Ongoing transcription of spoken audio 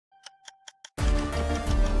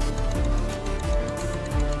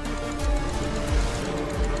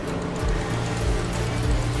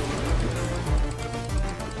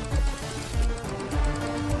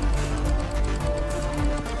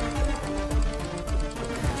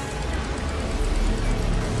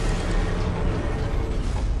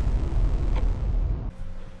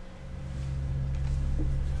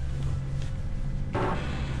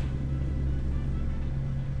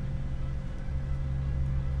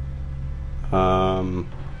Where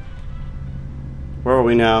are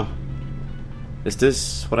we now? Is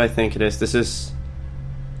this what I think it is? This is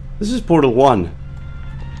Portal 1.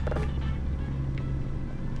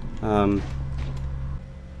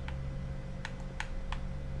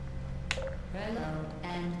 Hello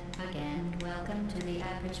and again, welcome to the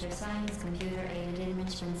Aperture Science Computer Aided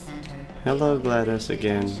Enrichment Center. Hello, Gladys,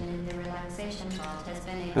 again.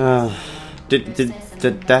 Did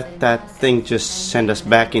that thing just send us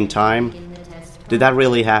back in time? Did that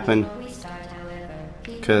really happen?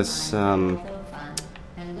 Because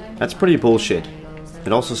that's pretty bullshit.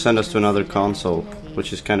 It also sent us to another console,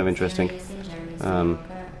 which is kind of interesting.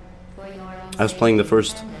 I was playing the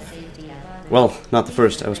first, well, not the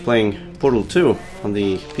first, I was playing Portal 2 on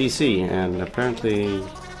the PC, and apparently,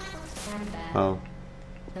 well,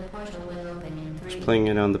 I was playing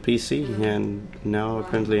it on the PC, and now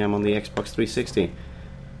apparently I'm on the Xbox 360.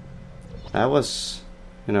 That was,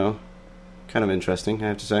 you know, kind of interesting, I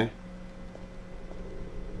have to say.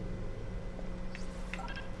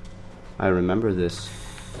 I remember this.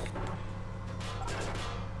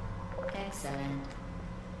 Excellent.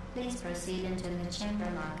 Please proceed into the chamber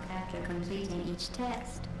lock after completing each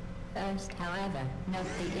test. First, however, note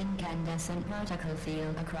the incandescent particle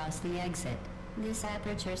field across the exit. This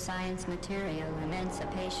Aperture Science Material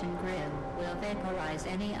Emancipation Grill will vaporize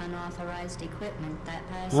any unauthorized equipment that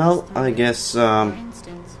passes Well, through I it. guess, For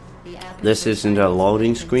instance, the this Aperture isn't a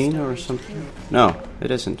loading Science screen or storage something? cube. No,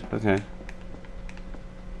 it isn't. Okay.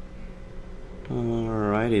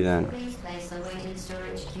 Alrighty then. Please place a weighted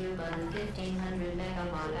storage cube on the 1500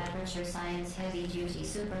 megawatt Aperture Science Heavy Duty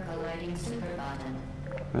Super Colliding Super Button.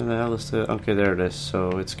 Where the hell is the... Okay, there it is.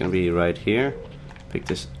 So it's gonna be right here. Pick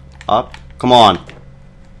this up. Come on!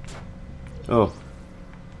 Oh.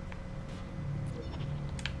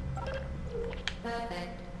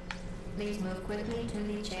 Perfect. Please move quickly to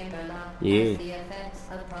the chamber lock. Yeah. As the effects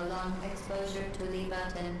of prolonged exposure to the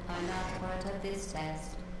button are not part of this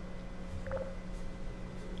test.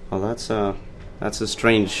 Well, that's a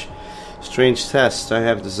strange test, I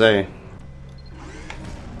have to say.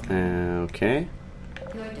 Okay.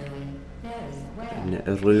 You're doing very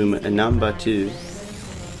well. Room number 2.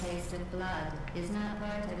 Taste of blood is not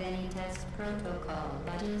part of any test protocol,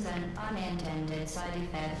 but is an unintended side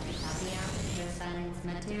effect of the Aperture Science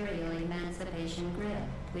Material Emancipation Grill,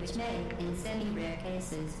 which may, in semi-rare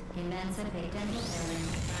cases, emancipate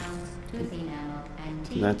endothelium, crowns, tooth enamel, and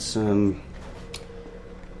teeth. That's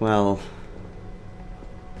well.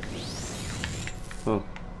 Oh.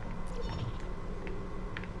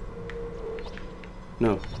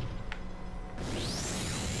 No.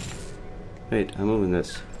 Wait, I'm moving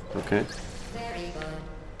this. Okay. Very good.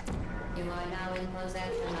 You are now in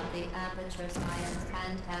possession of the Aperture Science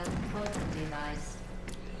handheld portal device.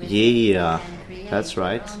 With Yeah, it, you can create that's your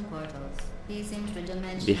right. own portals. These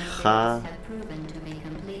interdimensional Biha. portals have proven to be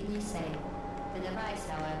completely safe. The device,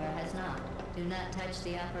 however, has not. Do not touch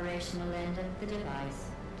the operational end of the device.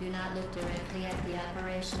 Do not look directly at the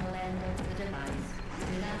operational end of the device. Do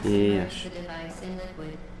not Yes. submerge the device in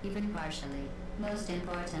liquid, even partially. Most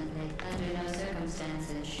importantly, under no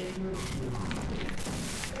circumstances should you...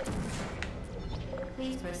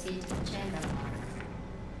 Please proceed to the chamber lock.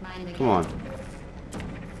 Mind the Come on. gap.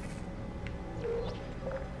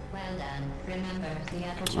 Well done. Remember, the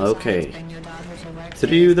Aperture Okay. Science bring your daughter to work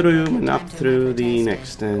Through the safe. room and up Time to through make her the test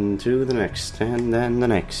next and to the next and then the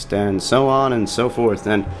next and so on and so forth.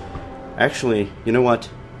 And actually, you know what?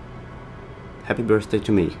 Happy birthday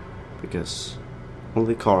to me, because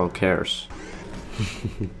only Carl cares.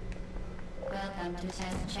 Welcome to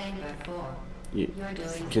test chamber 4. You, You're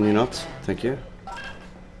doing can you quite not? well. Thank you.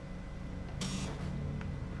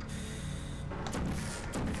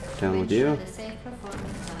 Down with To ensure you. the safe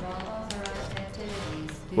performance of all authorized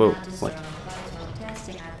activities, do Whoa, not disturb what? vital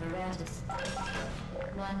testing apparatus.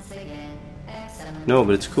 Once again, excellent. No,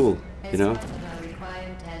 but it's cool, As you know? part of our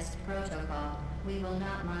required test protocol, we will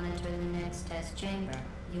not monitor the next test chamber.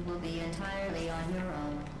 You will be entirely on your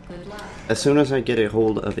own. Good luck. As soon as I get a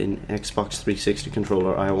hold of an Xbox 360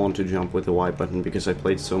 controller, I want to jump with the Y button because I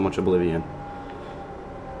played so much Oblivion.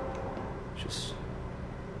 Just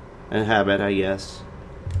a habit, I guess.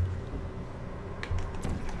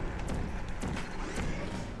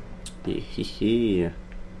 Hehehe.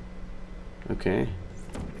 Okay.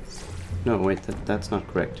 No, wait, that's not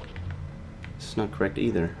correct. It's not correct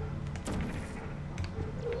either.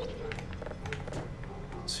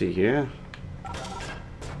 Let's see here.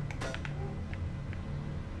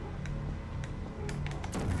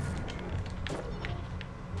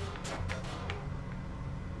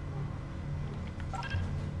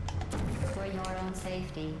 For your own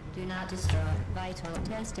safety, do Do not destroy vital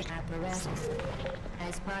testing apparatus.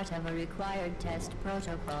 As part of a required test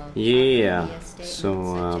protocol, Yeah,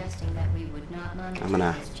 so I'm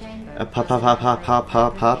gonna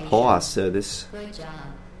pause this. Good job.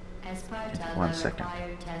 As part of 1 a second.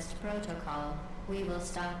 required test protocol, we will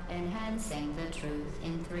stop enhancing the truth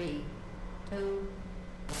in 3, 2.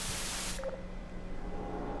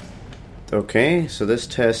 Okay, so this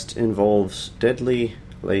test involves deadly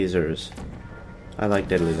lasers. I like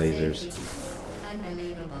deadly lasers.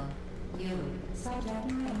 Unbelievable. You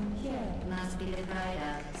must be the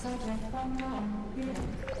writer.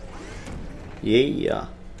 Yeah,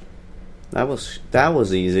 that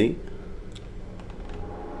was easy.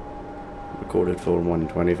 Recorded for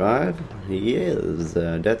 125. Yes,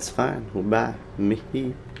 that's fine. Bye me.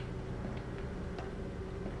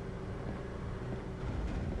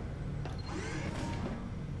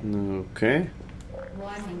 Okay.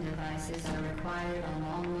 Warning devices are required on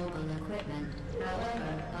all mobile equipment.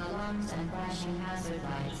 However, alarms and flashing hazard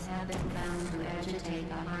lights have been found to agitate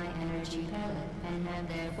a high-energy pellet and have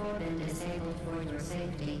therefore been disabled for your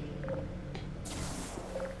safety.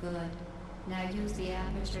 Good. Now use the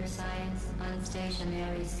aperture science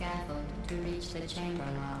unstationary scaffold to reach the chamber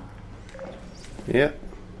lock. Yeah.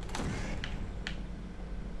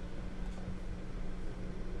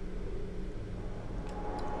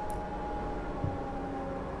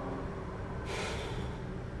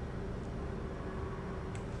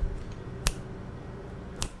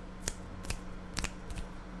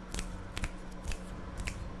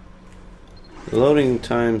 Loading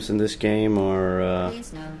times in this game are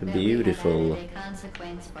beautiful.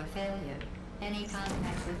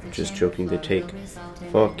 Just joking, they take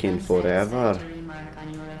fucking forever.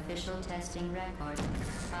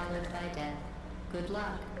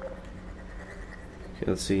 Okay,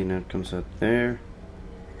 let's see, now it comes out there.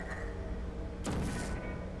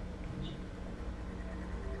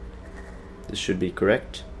 This should be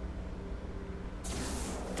correct.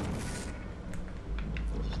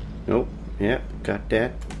 Nope. Yeah, got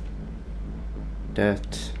that.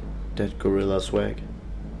 That gorilla swag.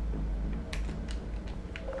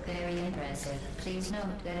 Very impressive. Please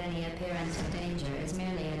note that any appearance of danger is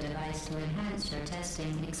merely a device to enhance your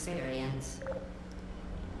testing experience.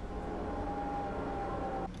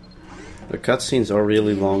 The cutscenes are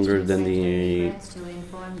really longer than the...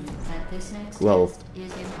 well,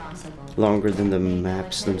 longer than the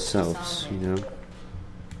maps themselves, you know?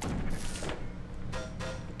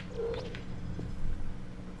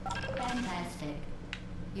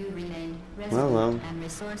 Well. And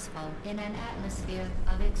resourceful in an atmosphere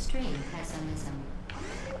of extreme pessimism.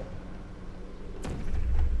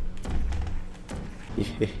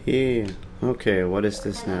 Yeah. Okay, what is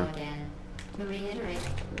this now? Again. To reiterate,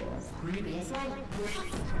 previous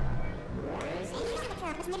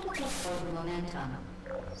momentum.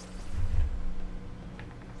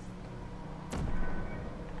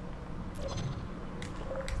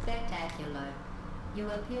 Spectacular. You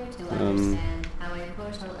appear to understand how a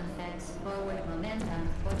portal affects forward momentum,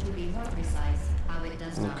 or to be more precise, how it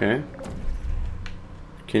does not. Okay.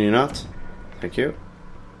 Can you not? Thank you.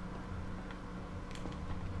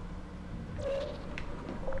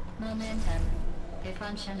 Momentum, a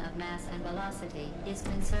function of mass and velocity, is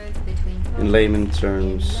conserved between... In layman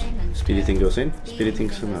terms, speedy thing goes in, speedy thing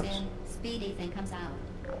comes out. Speedy thing comes out.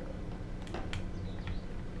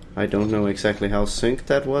 I don't know exactly how synced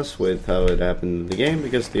that was with how it happened in the game,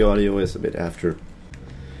 because the audio is a bit after.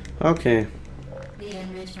 Okay. The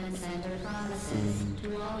Enrichment Center promises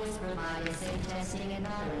to always provide a safe testing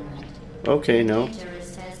environment. Okay, no.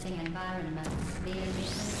 Dangerous testing environment. The Enrichment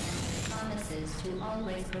Center promises to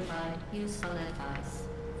always provide useful advice.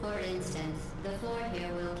 For instance, the floor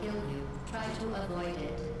here will kill you. Try to avoid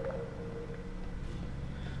it.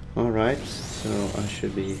 Alright, so I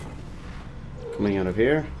should be coming out of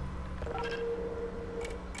here.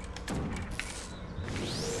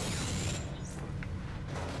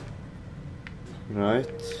 Right.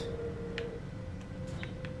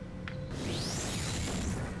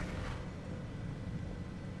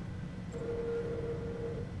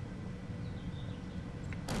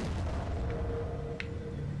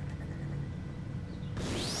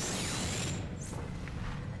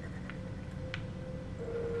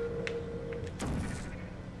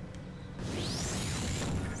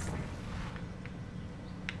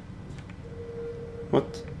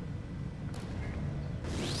 What?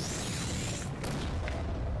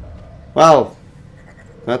 Wow,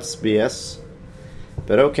 that's BS,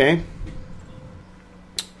 but okay.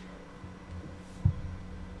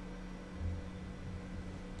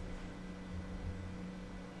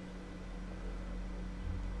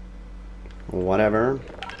 Whatever.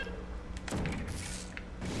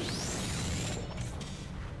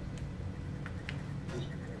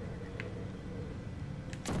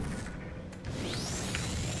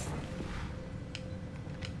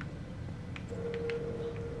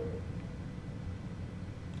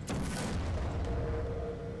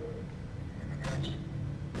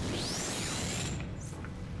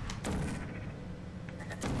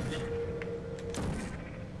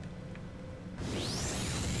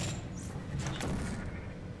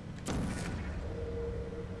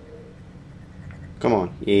 Come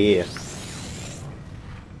on. Yeah.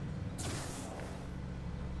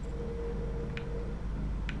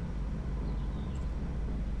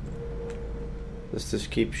 Does this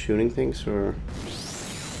keep shooting things, or?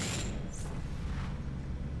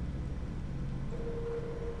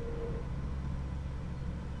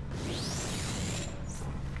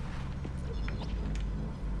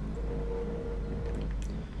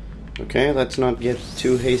 Okay, let's not get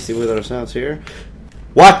too hasty with ourselves here.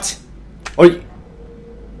 What? Oh,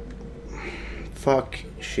 fuck,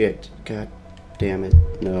 shit, god damn it,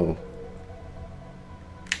 no.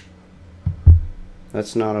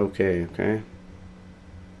 That's not okay, okay?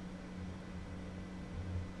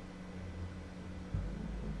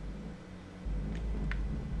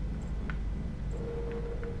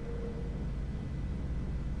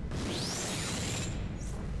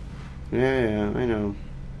 Yeah, I know.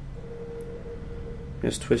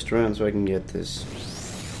 Just twist around so I can get this.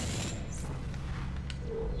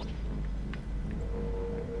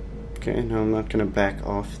 Okay, now I'm not gonna back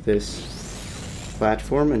off this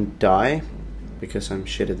platform and die, because I'm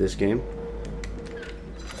shit at this game.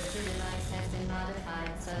 The device has been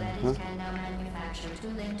modified so that it can now manufacture 2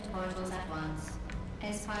 linked portals at once.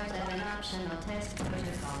 As part of an optional test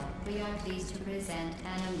protocol, we are pleased to present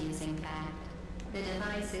an amusing fact. The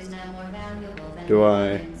device is now more valuable than the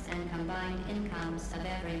earnings and combined incomes of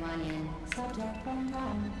everyone in subject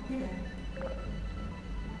program here.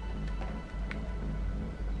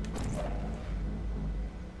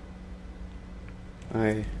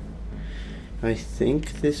 I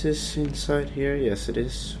think this is inside here. Yes, it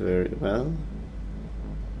is. Very well.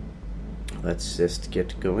 Let's just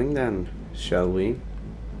get going then, shall we?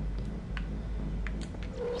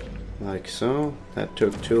 Like so. That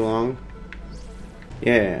took too long.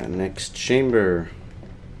 Yeah, next chamber.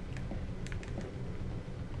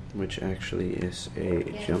 Which actually is a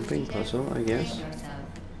jumping puzzle, I guess.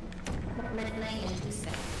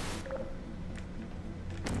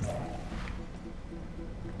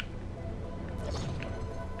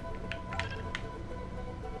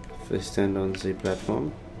 If I stand on the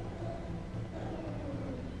platform.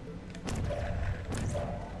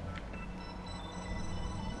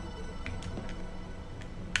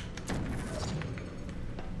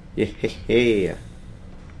 Yeah.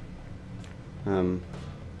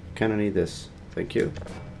 Kinda need this. Thank you.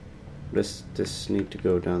 This need to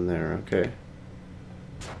go down there. Okay.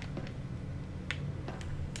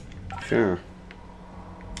 Sure.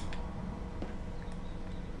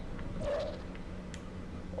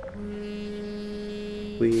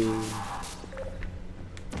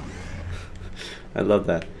 I love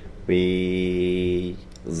that.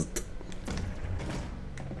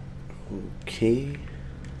 Okay.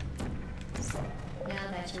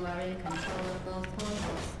 Now that you are in control of both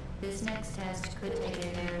portals, this next test could take a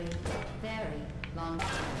very, very long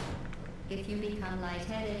time. If you become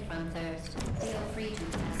lightheaded from thirst, feel free to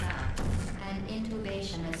pass out. An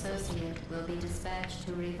intubation associate will be dispatched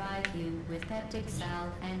to revive you with peptic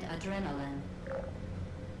salve and adrenaline.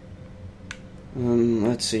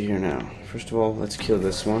 Let's see here now. First of all, let's kill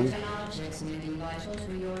this one. Objects may be vital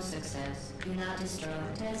to your success. Do not destroy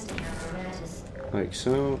testing apparatus. Like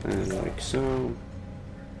so, and like so.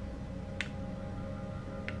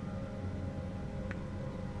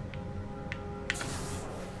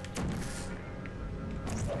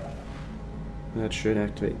 That should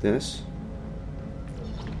activate this.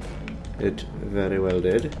 It very well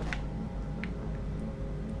did.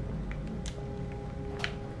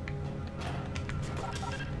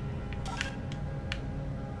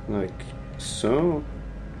 Like so.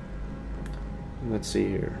 Let's see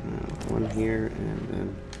here. Now, one here and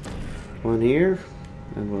then one here,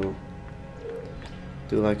 and we'll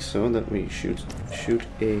do like so that we shoot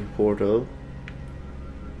a portal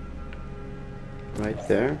right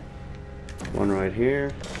there. One right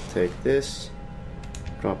here. Take this,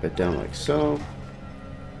 drop it down like so.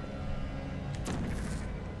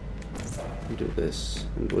 Do this,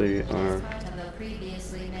 and we are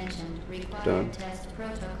Previously mentioned required done. Test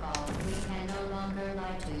protocol. We can no longer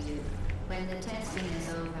lie to you. When the testing is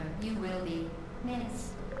over, you will be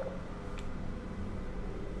missed.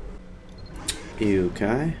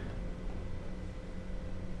 Okay.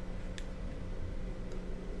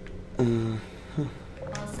 All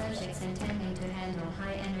subjects intending to handle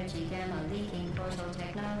high-energy gamma leaking portal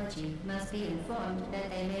technology must be informed that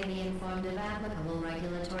they may be informed of applicable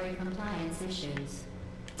regulatory compliance issues.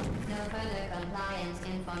 No further compliance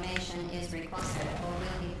information is required or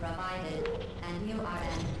will be provided, and you are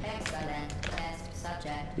an excellent test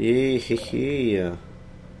subject. Yeah.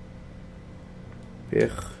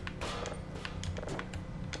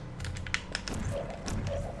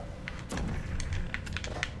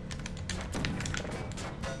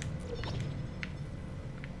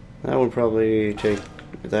 That would probably take,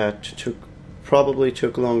 probably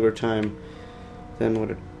took longer time than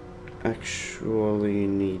what it actually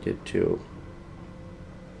needed to.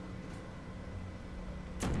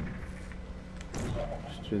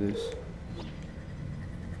 Let's do this.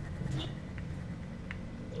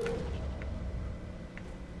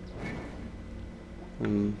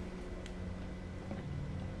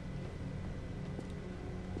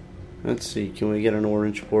 Let's see, can we get an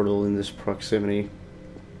orange portal in this proximity?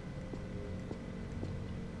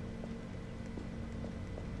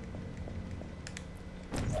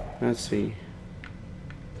 Let's see.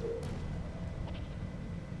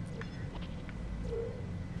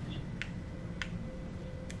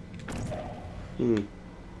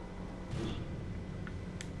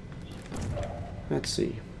 Let's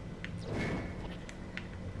see.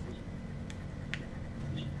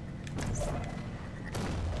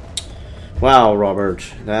 Wow, Robert,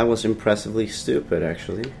 that was impressively stupid,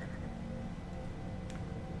 actually.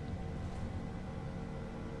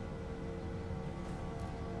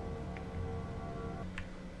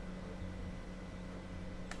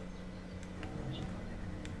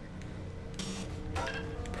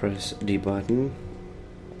 Press D button.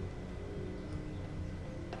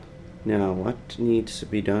 Now, what needs to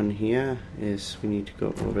be done here is we need to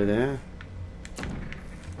go over there,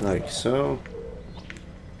 like so.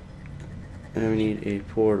 And we need a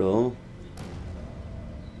portal.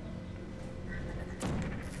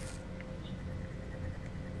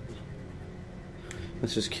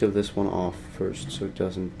 Let's just kill this one off first so it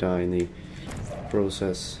doesn't die in the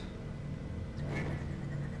process.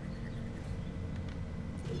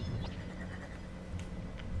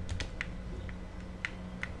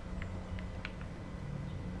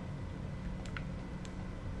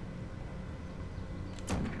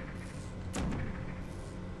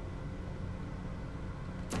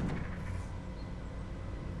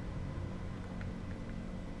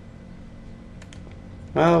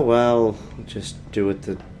 Oh well, just do it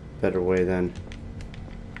the better way then.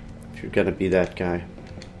 If you're gonna be that guy.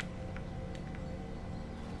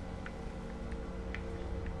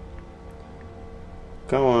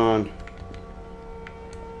 Come on.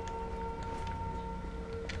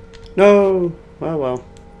 No! Oh well.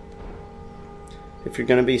 If you're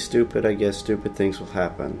gonna be stupid, I guess stupid things will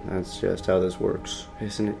happen. That's just how this works,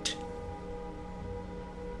 isn't it?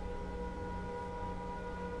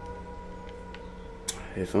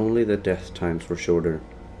 If only the death times were shorter.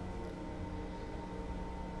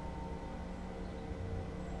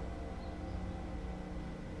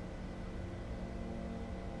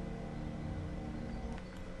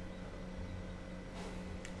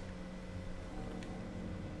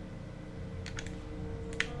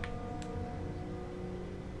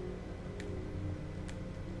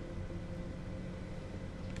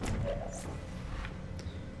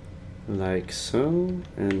 Like so,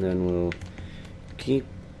 and then we'll keep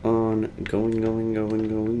on going.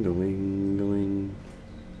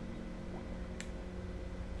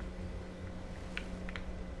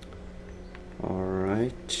 All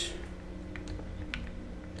right.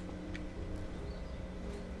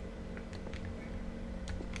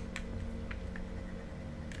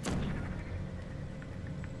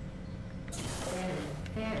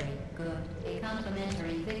 Very good. A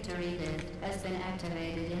complimentary victory lift has been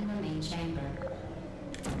activated in the main chamber.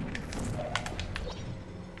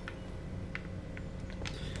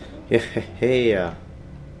 Yeah,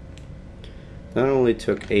 that only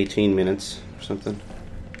took 18 minutes or something.